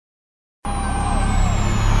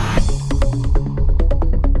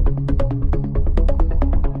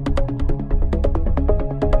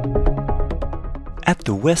At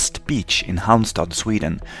the West Beach in Halmstad,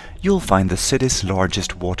 Sweden, you'll find the city's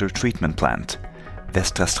largest water treatment plant,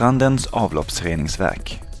 Västra Strandens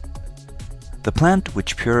avloppsreningsverk. The plant,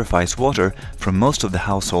 which purifies water from most of the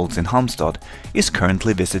households in Halmstad, is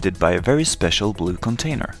currently visited by a very special blue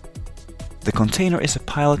container. The container is a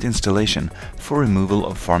pilot installation for removal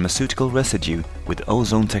of pharmaceutical residue with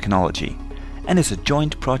ozone technology and is a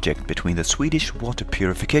joint project between the Swedish water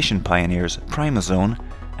purification pioneers Primozone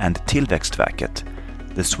and Tillväxtverket,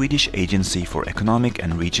 the Swedish Agency for Economic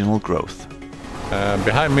and Regional Growth.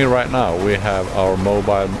 Behind me right now we have our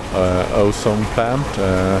mobile ozone plant.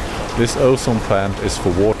 This ozone plant is for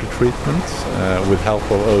water treatment with help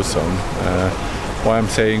of ozone. Why I'm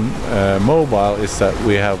saying mobile is that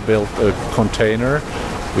we have built a container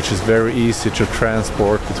which is very easy to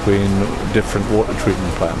transport between different water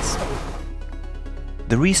treatment plants.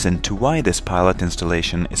 The reason to why this pilot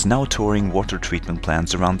installation is now touring water treatment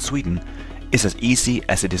plants around Sweden is as easy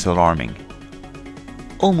as it is alarming.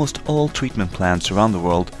 Almost all treatment plants around the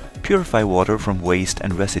world purify water from waste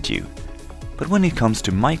and residue. But when it comes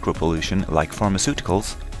to micropollution like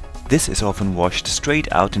pharmaceuticals, this is often washed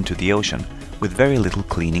straight out into the ocean with very little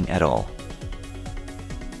cleaning at all.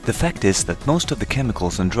 The fact is that most of the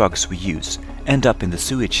chemicals and drugs we use end up in the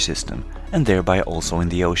sewage system and thereby also in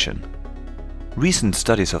the ocean. Recent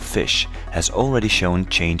studies of fish has already shown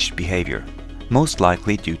changed behavior, most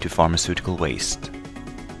likely due to pharmaceutical waste.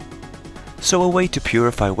 So a way to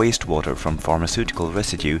purify wastewater from pharmaceutical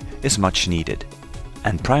residue is much needed,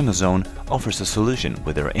 and Primozone offers a solution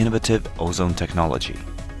with their innovative ozone technology.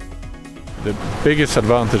 The biggest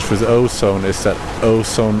advantage with ozone is that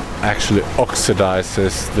ozone actually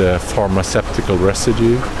oxidizes the pharmaceutical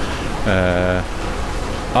residue.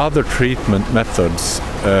 Other treatment methods,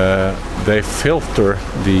 they filter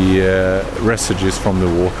the residues from the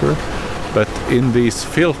water, but in these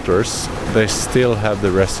filters they still have the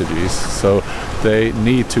residues, so they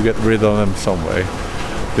need to get rid of them some way.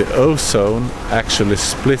 The ozone actually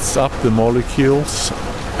splits up the molecules,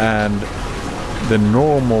 and the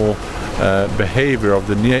normal behavior of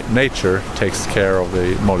the nature takes care of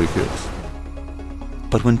the molecules.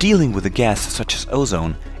 But when dealing with a gas such as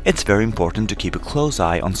ozone, it's very important to keep a close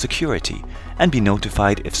eye on security and be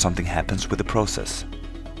notified if something happens with the process.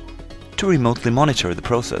 To remotely monitor the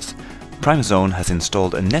process, Primozone has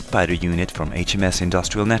installed a Netbiter unit from HMS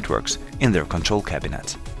Industrial Networks in their control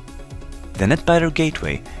cabinet. The Netbiter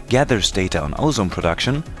gateway gathers data on ozone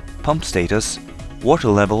production, pump status, water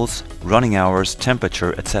levels, running hours,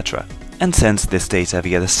 temperature, etc., and sends this data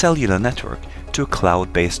via the cellular network to a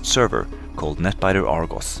cloud-based server called Netbiter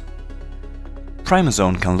Argos.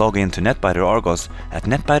 Primozone can log into Netbiter Argos at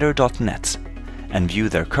netbiter.net and view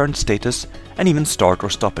their current status and even start or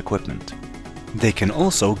stop equipment. They can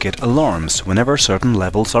also get alarms whenever certain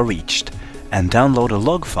levels are reached and download a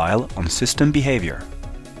log file on system behavior.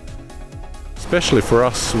 Especially for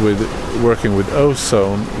us with working with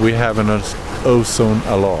ozone, we have an ozone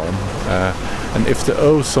alarm. And if the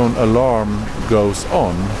ozone alarm goes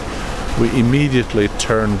on, we immediately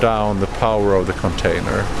turn down the power of the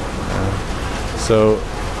container. So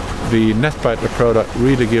the Netbiter product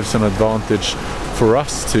really gives an advantage for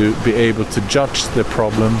us to be able to judge the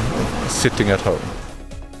problem sitting at home.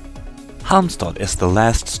 Halmstad is the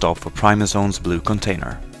last stop for Primozone's blue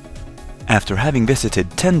container. After having visited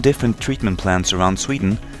 10 different treatment plants around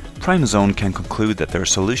Sweden, Primozone can conclude that their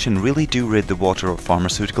solution really do rid the water of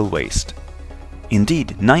pharmaceutical waste.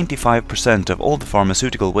 Indeed, 95% of all the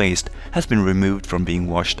pharmaceutical waste has been removed from being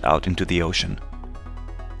washed out into the ocean.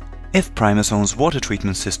 If Primozone's water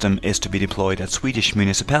treatment system is to be deployed at Swedish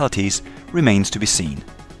municipalities remains to be seen,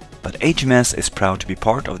 but HMS is proud to be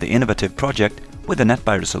part of the innovative project with the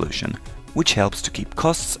Netbiter solution, which helps to keep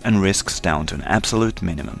costs and risks down to an absolute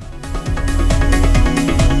minimum.